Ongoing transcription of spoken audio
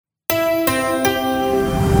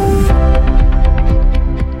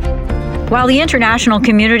While the international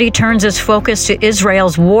community turns its focus to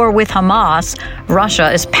Israel's war with Hamas, Russia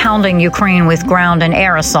is pounding Ukraine with ground and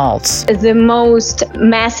air assaults. The most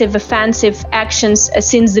massive offensive actions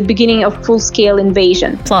since the beginning of full-scale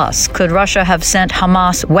invasion. Plus, could Russia have sent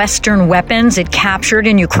Hamas Western weapons it captured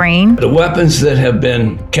in Ukraine? The weapons that have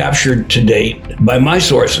been captured to date, by my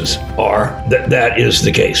sources, are that is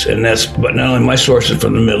the case. And that's but not only my sources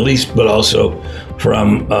from the Middle East, but also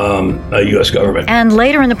from a U.S. government. And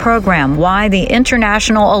later in the program, why the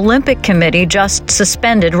International Olympic Committee just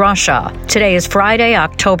suspended Russia. Today is Friday,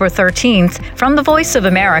 October 13th. From the Voice of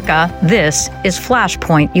America, this is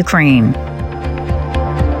Flashpoint Ukraine.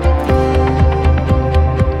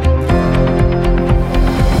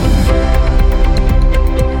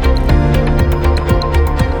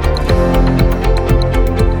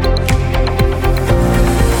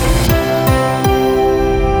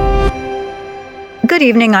 Good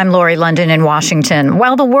evening. I'm Lori London in Washington.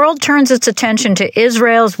 While the world turns its attention to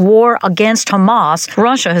Israel's war against Hamas,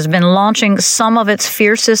 Russia has been launching some of its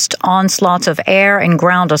fiercest onslaughts of air and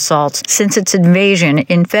ground assaults since its invasion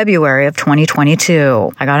in February of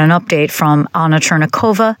 2022. I got an update from Anna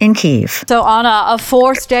Chernikova in Kyiv. So, Anna, a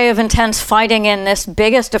fourth day of intense fighting in this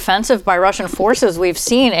biggest offensive by Russian forces we've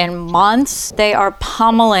seen in months. They are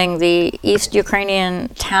pummeling the East Ukrainian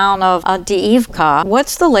town of Avdiivka.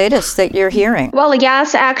 What's the latest that you're hearing? Well,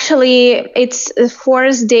 yes, actually, it's the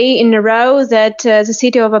fourth day in a row that the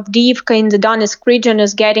city of Avdiivka in the Donetsk region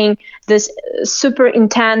is getting this super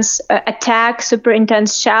intense attack, super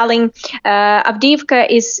intense shelling. Avdiivka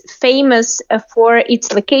is famous for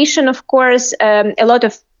its location, of course. A lot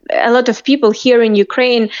of people here in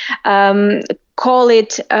Ukraine call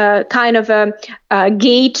it kind of a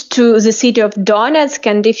gate to the city of Donetsk.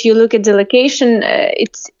 And if you look at the location,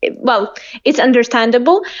 it's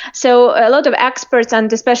understandable. So a lot of experts,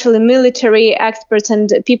 and especially military experts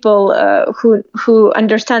and people who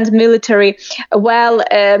understand military well,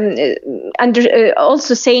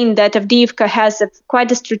 also saying that Avdiivka has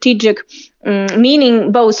quite a strategic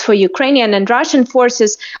meaning both for Ukrainian and Russian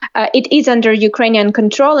forces. It is under Ukrainian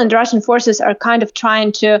control, and Russian forces are kind of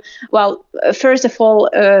trying to, first of all,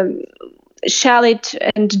 shell it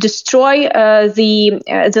and destroy the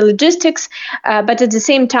logistics, but at the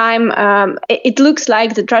same time, it looks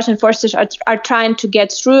like the Russian forces are trying to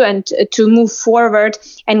get through and to move forward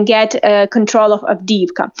and get control of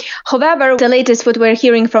Avdiivka. However, the latest what we're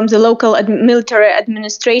hearing from the local military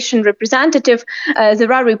administration representative,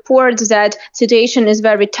 there are reports that situation is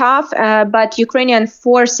very tough, but Ukrainian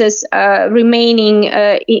forces remaining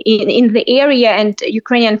in the area, and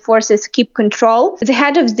Ukrainian forces keep control. The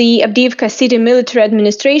head of the Avdiivka city military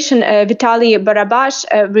administration, Vitaly Barabash,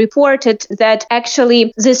 reported that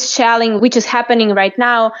actually this shelling, which is happening right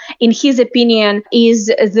now, in his opinion, is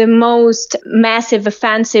the most massive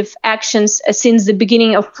offensive actions since the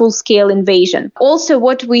beginning of full-scale invasion. Also,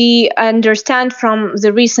 what we understand from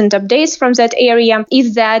the recent updates from that area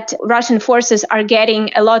is that Russian forces are getting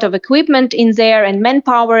a lot of equipment in there and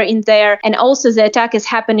manpower in there, and also the attack is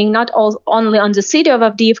happening not only on the city of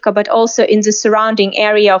Avdiivka, but also in the surrounding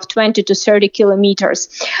area of 20 to 30 kilometers.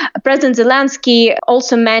 President Zelensky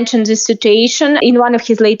also mentioned this situation in one of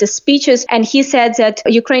his latest speeches, and he said that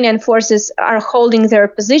Ukrainian forces are holding their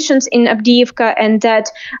positions in Avdiivka and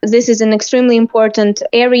that this is an extremely important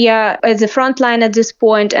area at the front line at this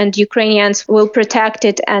point, and Ukrainians will protect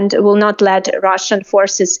it and will not let Russian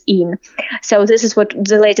forces in. So this is what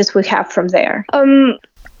the latest we have from there.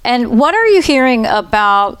 And what are you hearing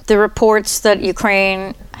about the reports that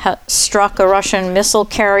Ukraine struck a Russian missile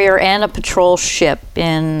carrier and a patrol ship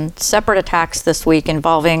in separate attacks this week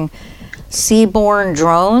involving seaborne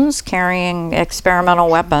drones carrying experimental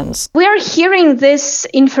weapons? We are hearing this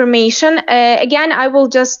information. Again, I will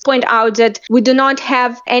just point out that we do not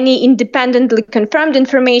have any independently confirmed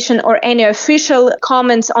information or any official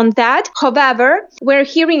comments on that. However, we're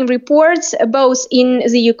hearing reports both in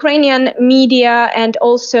the Ukrainian media and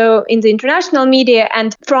also in the international media,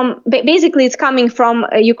 and from basically it's coming from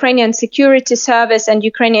Ukrainian security service and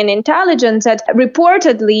Ukrainian intelligence that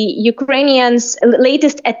reportedly Ukrainians'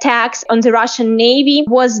 latest attacks on the Russian Navy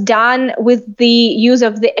was done with the use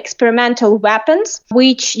of the experimental weapons,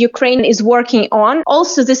 which Ukraine is working on.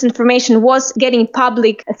 Also, this information was getting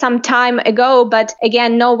public some time ago, but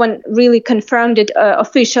again, no one really confirmed it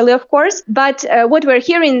officially, of course. But what we're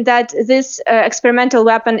hearing that this experimental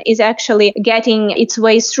weapon is actually getting its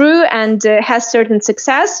way through and has certain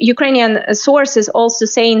success. Ukrainian sources also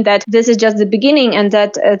saying that this is just the beginning and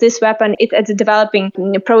that this weapon is at the developing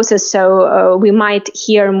process, so we might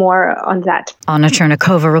hear more on that. Anna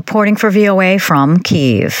Chernikova reporting for VOA from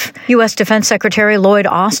Kyiv. U.S. Defense Secretary Lloyd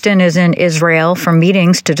Austin is in Israel for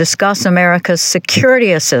meetings to discuss America's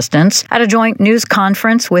security assistance. At a joint news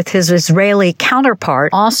conference with his Israeli counterpart,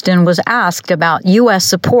 Austin was asked about U.S.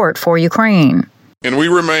 support for Ukraine. And we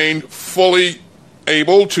remain fully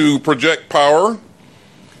able to project power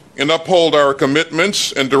and uphold our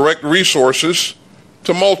commitments and direct resources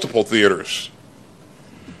to multiple theaters.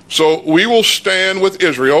 So we will stand with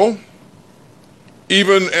Israel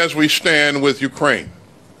even as we stand with Ukraine.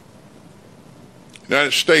 The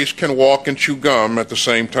United States can walk and chew gum at the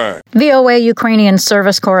same time. VOA Ukrainian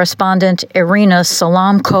service correspondent Irina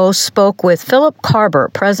Salamko spoke with Philip Carber,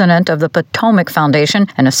 president of the Potomac Foundation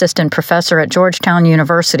and assistant professor at Georgetown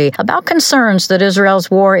University, about concerns that Israel's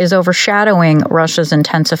war is overshadowing Russia's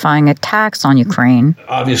intensifying attacks on Ukraine.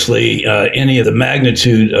 Obviously, any of the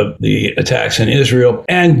magnitude of the attacks in Israel,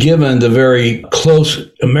 and given the very close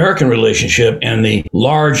American relationship and the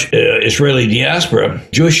large Israeli diaspora,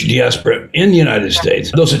 Jewish diaspora in the United States,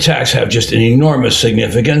 those attacks have just an enormous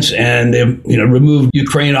significance, and they've removed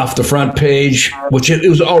Ukraine off the front page, which it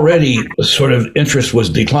was already sort of interest was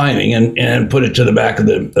declining, and put it to the back of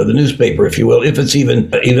the newspaper, if you will, if it's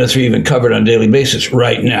even covered on a daily basis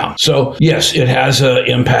right now. So yes, it has an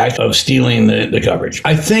impact of stealing the coverage.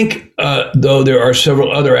 I think, though, there are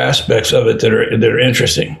several other aspects of it that are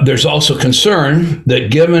interesting. There's also concern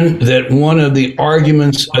that given that one of the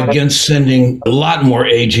arguments against sending a lot more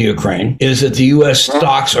aid to Ukraine is that the U.S.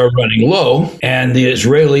 stocks are running low, and the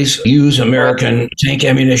Israelis use American tank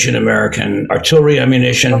ammunition, American artillery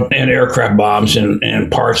ammunition, and aircraft bombs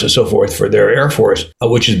and parts and so forth for their Air Force,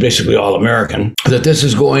 which is basically all American, that this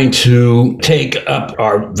is going to take up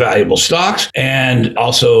our valuable stocks and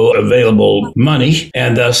also available money,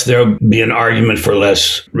 and thus there'll be an argument for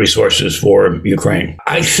less resources for Ukraine.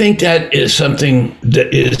 I think that is something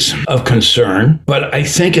that is of concern, but I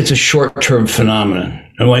think it's a short-term phenomenon.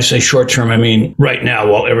 And when I say short term, I mean right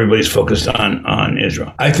now while everybody's focused on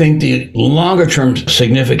Israel. I think the longer term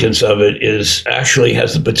significance of it actually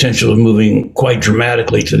has the potential of moving quite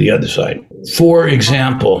dramatically to the other side. For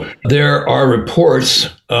example, there are reports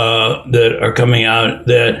that are coming out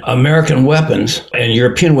that American weapons and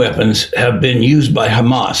European weapons have been used by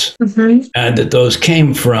Hamas, and that those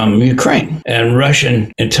came from Ukraine. And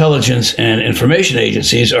Russian intelligence and information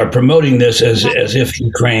agencies are promoting this as if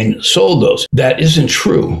Ukraine sold those. That isn't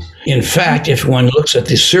true. In fact, if one looks at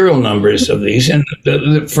the serial numbers of these, and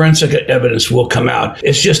the forensic evidence will come out,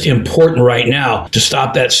 it's just important right now to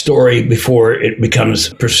stop that story before it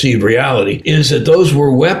becomes perceived reality, is that those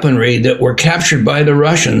were weaponry that were captured by the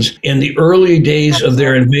Russians in the early days of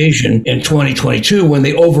their invasion in 2022 when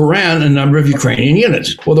they overran a number of Ukrainian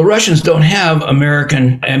units. Well, the Russians don't have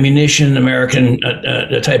American ammunition, American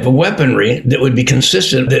type of weaponry that would be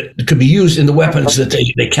consistent, that could be used in the weapons that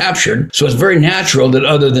they captured. So it's very natural that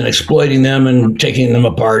other than exploiting them and taking them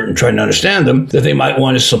apart and trying to understand them, that they might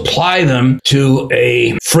want to supply them to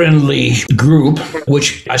a friendly group,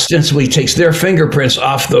 which ostensibly takes their fingerprints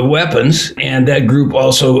off the weapons, and that group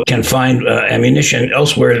also can find ammunition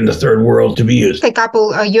elsewhere in the third world to be used. A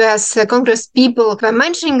couple U.S. Congress people were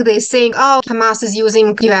mentioning this, saying, Hamas is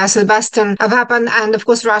using U.S. Western weapon, and of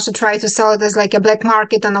course Russia tried to sell it as like a black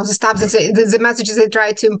market and all the stuff. The messages they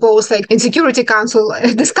tried to impose, like in Security Council,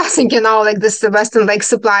 discussing, like this Western like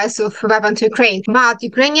supplies of weapon to Ukraine. But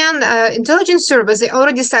Ukrainian intelligence service, they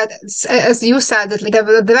already said, as you said, that like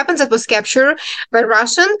the weapons that was captured by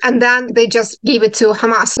Russian, and then they just gave it to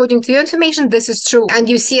Hamas. According to your information, this is true. And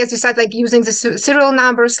you see, as you said, like using the serial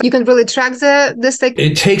numbers, you can really track this. Like,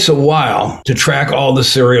 it takes a while to track all the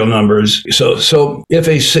serial numbers. So if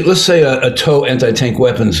let's say a TOW anti-tank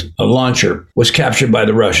weapons launcher was captured by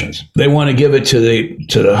the Russians, they want to give it to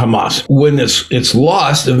the Hamas. When it's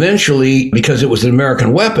lost, eventually, because it was an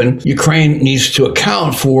American weapon, Ukraine needs to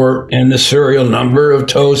account for, and the serial number of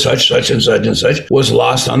TOW such and such was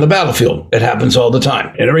lost on the battlefield. It happens all the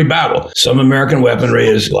time. In every battle, some American weaponry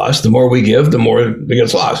is lost. The more we give, the more it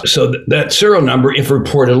gets lost. So that serial number, if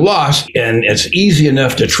reported lost, and it's easy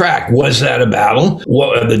enough to track, was that a battle?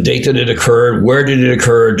 What the date that it occurred? Where did it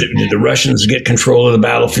occur? Did the Russians get control of the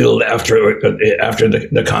battlefield after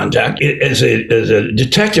the contact? As a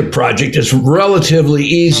detective project, it's relatively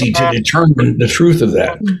easy to determine the truth of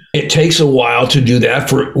that. It takes a while to do that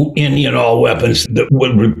for any and all weapons that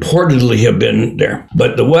would reportedly have been there.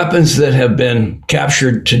 But the weapons that have been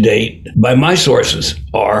captured to date by my sources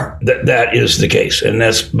are that is the case. And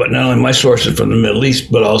that's, but not only my sources from the Middle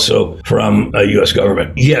East, but also from the U.S.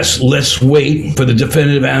 government. Yes, let's wait for the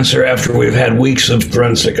definitive answer after we've had weeks of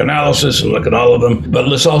forensic analysis and look at all of them. But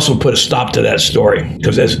let's also put a stop to that story,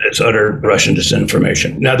 because it's utter Russian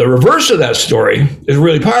disinformation. Now, the reverse of that story is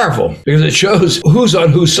really powerful because it shows who's on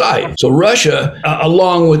whose side. So Russia,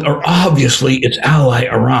 along with, or obviously its ally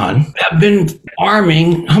Iran, have been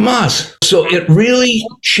arming Hamas. So it really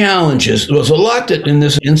challenges, there's a lot that in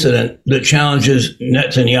this incident that challenges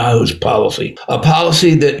Netanyahu's policy, a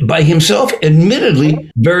policy that by himself, admittedly,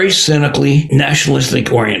 very cynically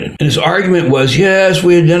nationalistic oriented. And his argument was, yes,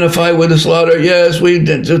 we identify with the slaughter. Yes, we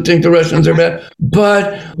think the Russians are bad,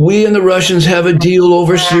 but we and the Russians have a deal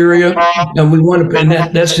over Syria, and we want to, and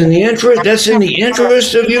that's in the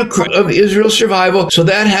interest of Israel's survival. So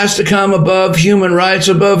that has to come above human rights,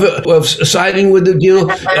 above siding with the deal,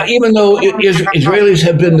 even though Israelis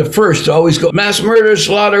have been the first to always go mass murder,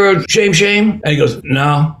 slaughter, shame. And he goes,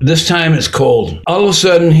 no, this time it's cold. All of a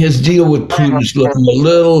sudden, his deal with Putin is looking a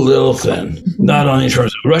little thin, not only in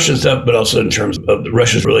terms of Russian stuff, but also in terms of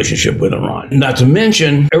Russia's relationship with Iran. Not to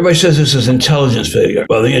mention, everybody says this is intelligence failure.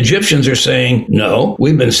 Well, the Egyptians are saying, no,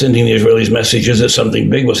 we've been sending the Israelis messages that something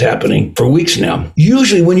big was happening for weeks now.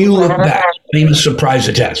 Usually when you look back, famous surprise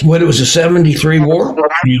attacks, whether it was the 73 war,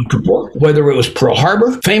 whether it was Pearl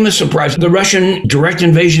Harbor, famous surprise, the Russian direct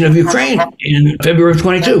invasion of Ukraine in February of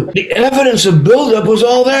 22. The evidence of buildup was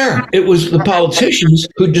all there. It was the politicians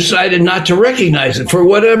who decided not to recognize it for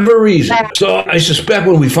whatever reason. So I suspect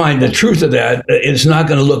when we find the truth of that, it's not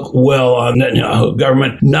going to look well on the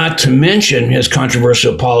government, not to mention his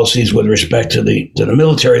controversial policies with respect to the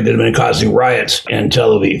military that have been causing riots in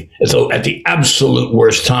Tel Aviv. And so at the absolute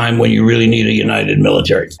worst time when you really need a united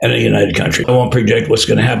military and a united country. I won't predict what's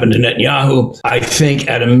going to happen to Netanyahu. I think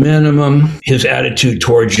at a minimum, his attitude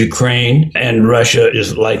towards Ukraine and Russia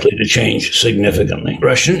is likely to change significantly.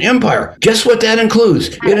 Russian Empire. Guess what that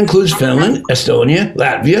includes? It includes Finland, Estonia,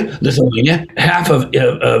 Latvia, Lithuania, half of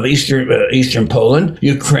Eastern Poland,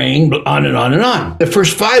 Ukraine, on and on and on. The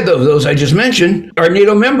first 5 of those I just mentioned are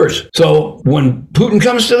NATO members. So when Putin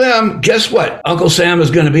comes to them, guess what? Uncle Sam is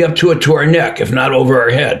going to be up to our neck, if not over our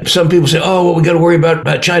head. Some people say, oh, well, we got to worry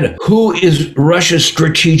about China. Who is Russia's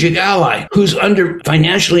strategic ally? Who's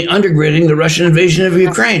financially undergirding the Russian invasion of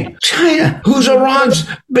Ukraine? China. Who's Iran's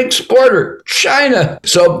big exporter? China.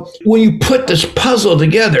 So when you put this puzzle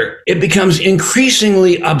together, it becomes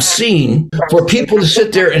increasingly obscene for people to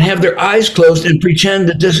sit there and have their eyes closed and pretend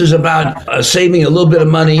that this is about saving a little bit of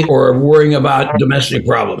money or worrying about domestic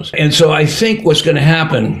problems. And so I think what's going to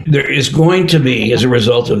happen, there is going to be, as a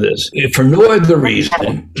result of this, if for no other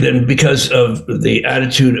reason than because of the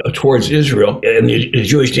attitude towards Israel and the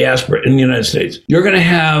Jewish diaspora in the United States, you're going to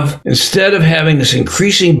have, instead of having this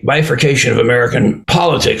increasing bifurcation of American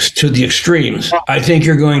politics to the extremes, I think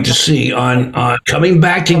you're going to see on coming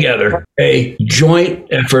back together a joint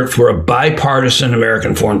effort for a bipartisan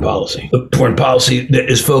American foreign policy. A foreign policy that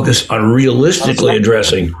is focused on realistically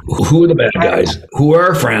addressing who are the bad guys, who are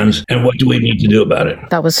our friends, and what do we need to do about it.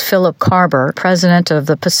 That was Philip Carber, president of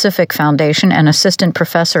the Pacific Foundation and assistant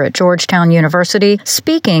professor at Georgetown University,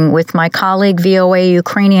 speaking with my colleague, VOA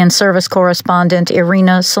Ukrainian service correspondent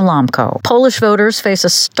Irina Salamko. Polish voters face a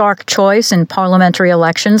stark choice in parliamentary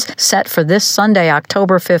elections set for this Sunday,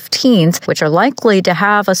 October 15th, which are likely to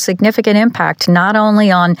have a significant impact not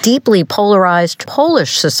only on deeply polarized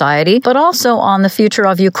Polish society, but also on the future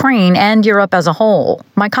of Ukraine and Europe as a whole.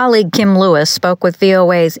 My colleague Kim Lewis spoke with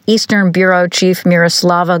VOA's Eastern Bureau Chief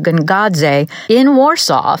Miroslava Gongadze in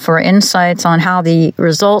Warsaw for insights on how the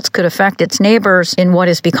results could affect its neighbors in what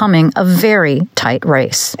is becoming a very tight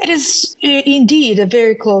race. It is indeed a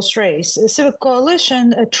very close race. The Civic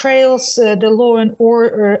Coalition trails the Law and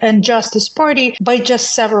Order and Justice Party by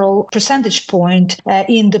just several percentage points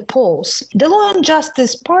in the polls. The Law and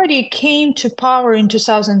Justice Party came to power in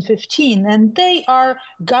 2015, and they are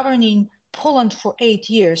governing Poland for 8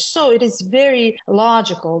 years. So it is very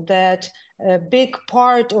logical that a big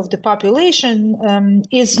part of the population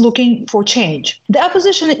is looking for change. The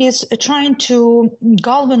opposition is trying to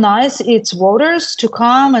galvanize its voters to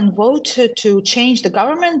come and vote to change the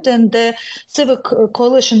government, and the Civic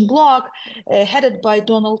Coalition bloc, headed by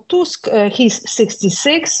Donald Tusk, he's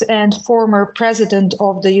 66 and former president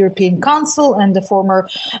of the European Council and the former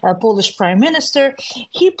Polish prime minister,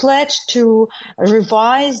 he pledged to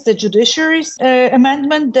revise the judiciary's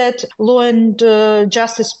amendment that Law and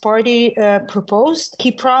Justice Party proposed,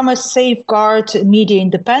 he promised safeguard media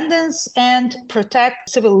independence and protect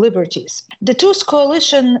civil liberties. The Tusk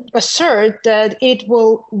coalition assert that it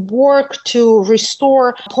will work to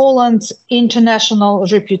restore Poland's international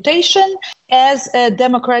reputation as a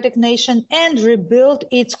democratic nation and rebuild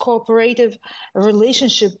its cooperative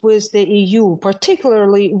relationship with the EU,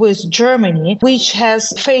 particularly with Germany, which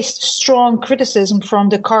has faced strong criticism from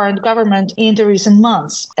the current government in the recent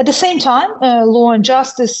months. At the same time, Law and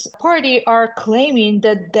Justice Party are claiming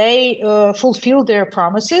that they fulfill their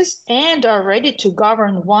promises and are ready to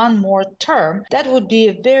govern one more term. That would be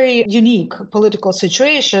a very unique political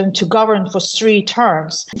situation to govern for 3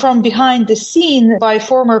 terms. From behind the scene by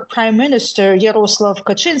former Prime Minister Yaroslav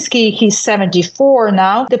Kaczynski, he's 74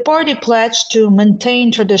 now, the party pledged to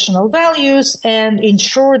maintain traditional values and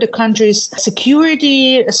ensure the country's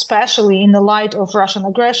security, especially in the light of Russian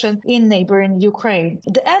aggression in neighboring Ukraine.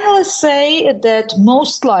 The analysts say that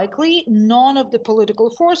most likely none of the political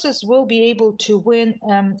forces will be able to win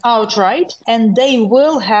outright, and they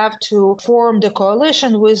will have to form the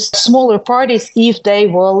coalition with smaller parties if they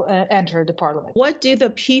will enter the parliament. What do the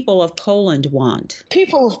people of Poland want?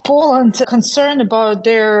 People of Poland are concerned about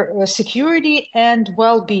their security and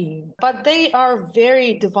well-being, but they are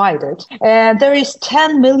very divided. There is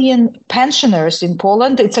 10 million pensioners in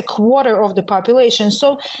Poland. It's a quarter of the population.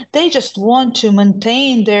 So they just want to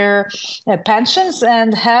maintain their pensions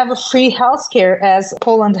and have free healthcare as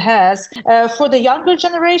Poland has. For the younger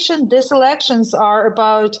generation, these elections are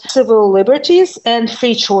about civil liberties and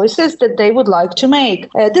free choices that they would like to make.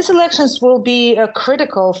 These elections will be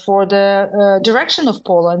critical for the direction of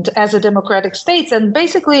Poland as a democratic state and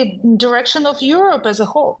basically direction of Europe as a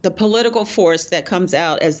whole. The political force that comes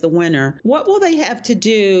out as the winner, what will they have to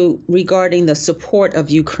do regarding the support of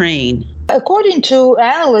Ukraine? According to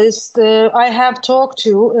analysts I have talked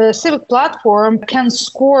to, Civic Platform can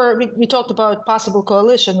score, we talked about possible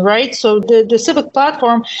coalition, right? So the Civic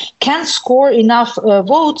Platform can score enough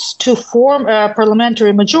votes to form a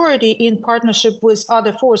parliamentary majority in partnership with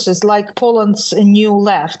other forces like Poland's New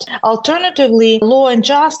Left. Alternatively, Law and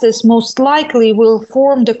Justice most likely will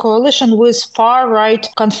form the coalition with far-right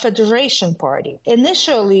Confederation Party.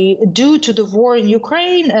 Initially, due to the war in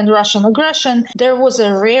Ukraine and Russian aggression, there was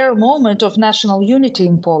a rare moment of national unity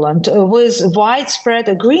in Poland with widespread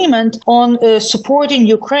agreement on supporting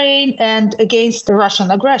Ukraine and against the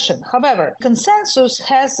Russian aggression. However, consensus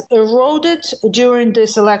has eroded during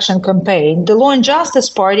this election campaign. The Law and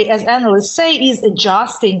Justice Party, as analysts say, is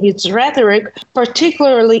adjusting its rhetoric,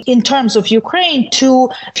 particularly in terms of Ukraine, to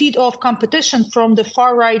feed off competition from the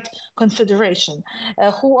far-right Confederation,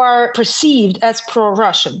 who are perceived as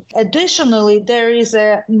pro-Russian. Additionally, there is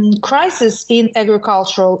a crisis in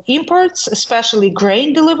agricultural imports, especially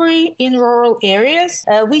grain delivery in rural areas,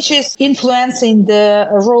 which is influencing the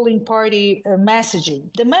ruling party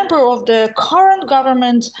messaging. The member of the current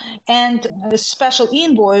government and the special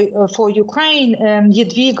envoy for Ukraine,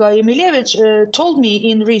 Avdiivka, told me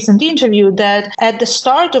in recent interview that at the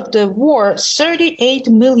start of the war, 38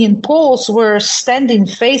 million Poles were standing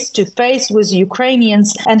face to face with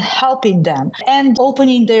Ukrainians and helping them and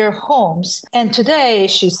opening their homes. And today,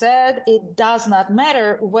 she said, it does not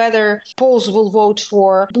matter whether Poles will vote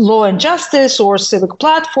for Law and Justice or Civic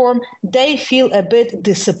Platform. They feel a bit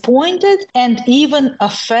disappointed and even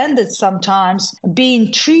offended sometimes,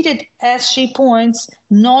 being treated, as she points,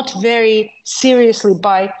 not very seriously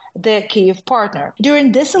by their Kyiv partner.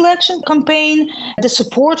 During this election campaign, the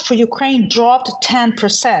support for Ukraine dropped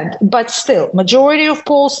 10%, but still, majority of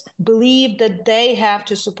Poles believe that they have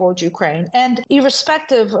to support Ukraine. And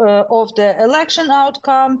irrespective of the election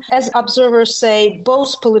outcome, as observers say,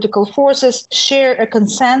 both political forces share a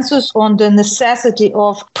consensus on the necessity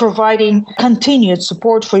of providing continued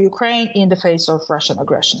support for Ukraine in the face of Russian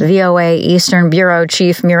aggression. VOA Eastern Bureau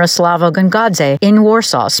Chief Miroslava Gongadze in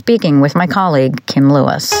Warsaw, speaking with my colleague Kim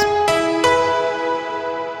Lewis.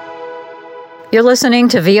 You're listening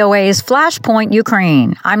to VOA's Flashpoint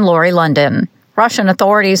Ukraine. I'm Lori London. Russian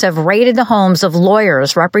authorities have raided the homes of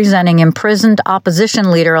lawyers representing imprisoned opposition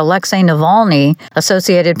leader Alexei Navalny,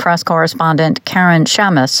 Associated Press correspondent Karen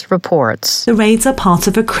Shamus reports. The raids are part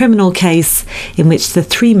of a criminal case in which the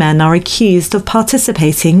 3 men are accused of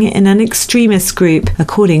participating in an extremist group,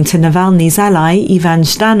 according to Navalny's ally Ivan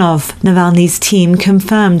Zhdanov. Navalny's team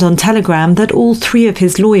confirmed on Telegram that all 3 of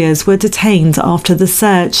his lawyers were detained after the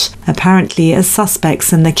search, apparently as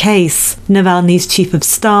suspects in the case. Navalny's chief of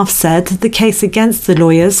staff said the case case against the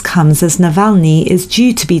lawyers comes as Navalny is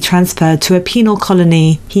due to be transferred to a penal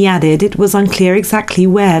colony. He added it was unclear exactly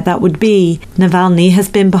where that would be. Navalny has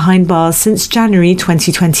been behind bars since January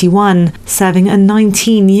 2021, serving a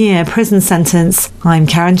 19-year prison sentence. I'm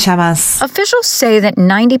Karen Chamas. Officials say that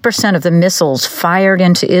 90% of the missiles fired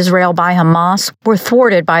into Israel by Hamas were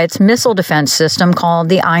thwarted by its missile defense system called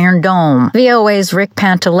the Iron Dome. VOA's Rick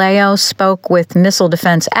Pantaleo spoke with missile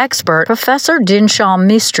defense expert Professor Dinshaw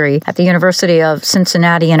Mistry at the University of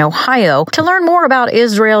Cincinnati in Ohio to learn more about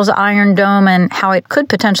Israel's Iron Dome and how it could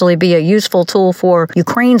potentially be a useful tool for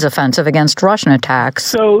Ukraine's offensive against Russian attacks.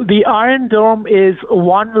 So the Iron Dome is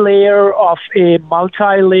one layer of a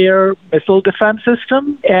multi-layer missile defense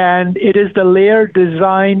system, and it is the layer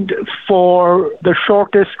designed for the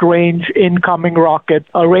shortest range incoming rocket,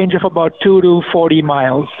 a range of about 2 to 40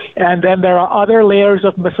 miles. And then there are other layers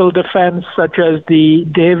of missile defense, such as the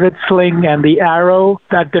David Sling and the Arrow,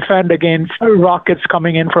 that defend against rockets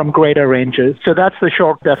coming in from greater ranges. So that's the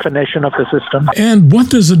short definition of the system. And what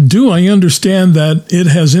does it do? I understand that it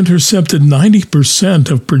has intercepted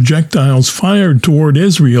 90% of projectiles fired toward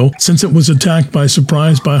Israel since it was attacked by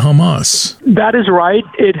surprise by Hamas. That is right.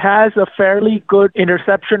 It has a fairly good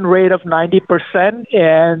interception rate of 90%,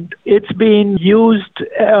 and it's been used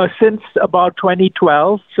since about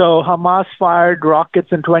 2012. So Hamas fired rockets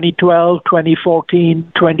in 2012,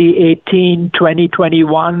 2014, 2018,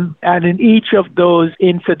 2021, and in each of those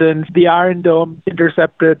incidents, the Iron Dome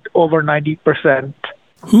intercepted over 90%.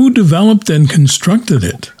 Who developed and constructed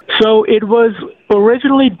it? So it was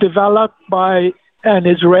originally developed by an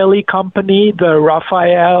Israeli company, the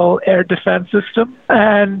Rafael Air Defense System.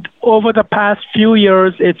 And over the past few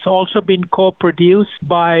years, it's also been co-produced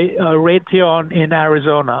by Raytheon in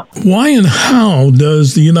Arizona. Why and how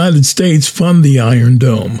does the United States fund the Iron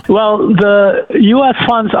Dome? Well, the U.S.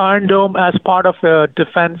 funds Iron Dome as part of a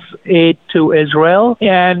defense aid to Israel.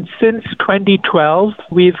 And since 2012,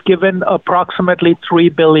 we've given approximately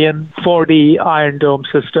 $3 billion for the Iron Dome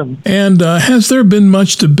system. And has there been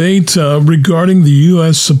much debate regarding the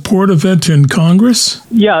U.S. support of it in Congress?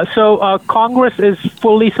 Yeah, so Congress is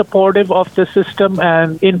fully supportive of the system,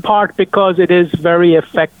 and in part because it is very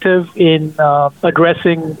effective in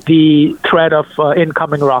addressing the threat of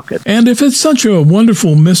incoming rockets. And if it's such a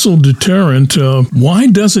wonderful missile deterrent, why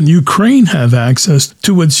doesn't Ukraine have access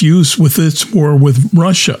to its use with its war with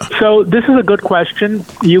Russia? So this is a good question.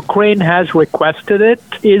 Ukraine has requested it.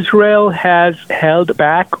 Israel has held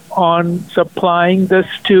back on supplying this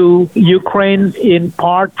to Ukraine in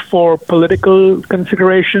part for political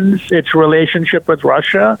considerations, its relationship with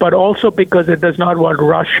Russia, but also because it does not want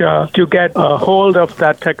Russia to get a hold of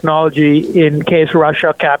that technology in case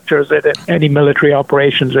Russia captures it in any military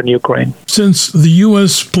operations in Ukraine. Since the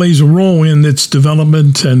U.S. plays a role in its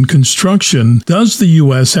development and construction, does the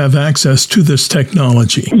U.S. have access to this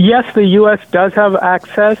technology? Yes, the U.S. does have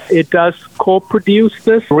access. It does co-produce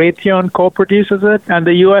this. Raytheon co-produces it, and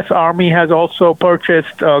the U.S. Army has also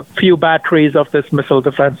purchased a few batteries of this missile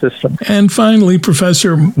defense system. And finally,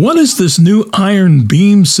 Professor, what is this new iron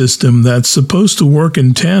beam system that's supposed to work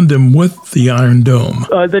in tandem with the Iron Dome?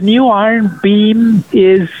 The new iron beam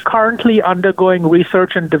is currently undergoing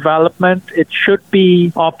research and development. It should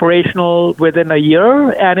be operational within a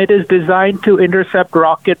year, and it is designed to intercept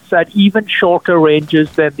rockets at even shorter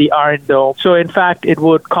ranges than the Iron Dome. So, in fact, it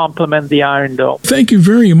would complement the Iron Dome. Thank you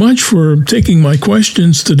very much for taking my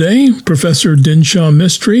questions today, Professor Dinshaw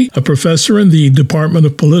Mistry, a professor in the Department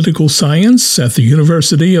of Political Science at the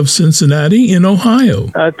University of Cincinnati in Ohio.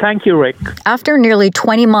 Thank you, Rick. After nearly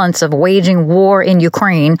 20 months of waging war in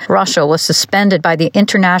Ukraine, Russia was suspended by the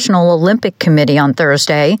International Olympic Committee on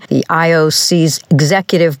Thursday. The IOC's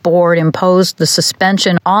executive board imposed the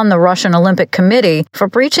suspension on the Russian Olympic Committee for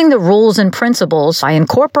breaching the rules and principles by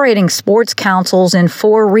incorporating sports councils in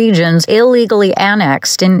 4 regions illegally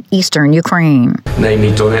annexed in eastern Ukraine.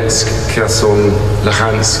 Namely Donetsk, Kherson,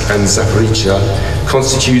 Luhansk and Zaporizhzhia,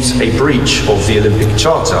 constitutes a breach of the Olympic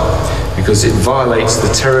Charter because it violates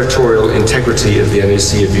the territorial integrity of the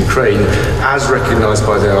NOC of Ukraine as recognized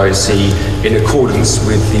by the IOC in accordance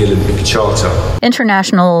with the Olympic Charter.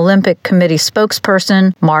 International Olympic Committee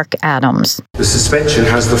spokesperson Mark Adams. The suspension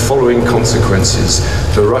has the following consequences.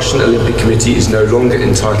 The Russian Olympic Committee is no longer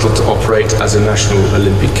entitled to operate as a national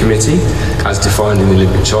Olympic committee, as defined in the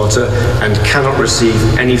Olympic Charter, and cannot receive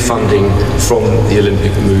any funding from the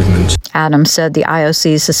Olympic movement. Adams said the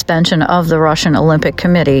IOC's suspension of the Russian Olympic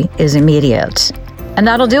Committee is immediate. And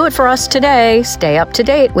that'll do it for us today. Stay up to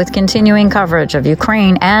date with continuing coverage of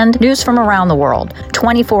Ukraine and news from around the world,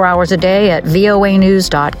 24 hours a day at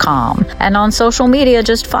voanews.com. And on social media,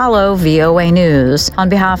 just follow VOA News. On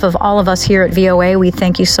behalf of all of us here at VOA, we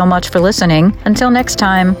thank you so much for listening. Until next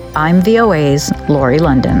time, I'm VOA's Lori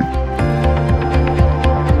London.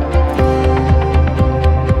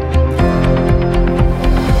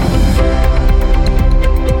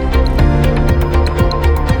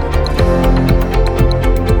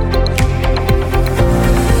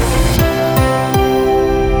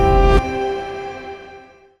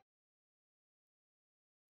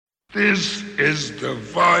 This is the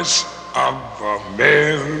voice of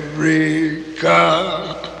America.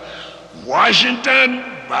 Washington,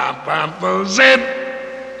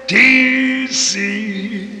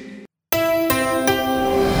 DC.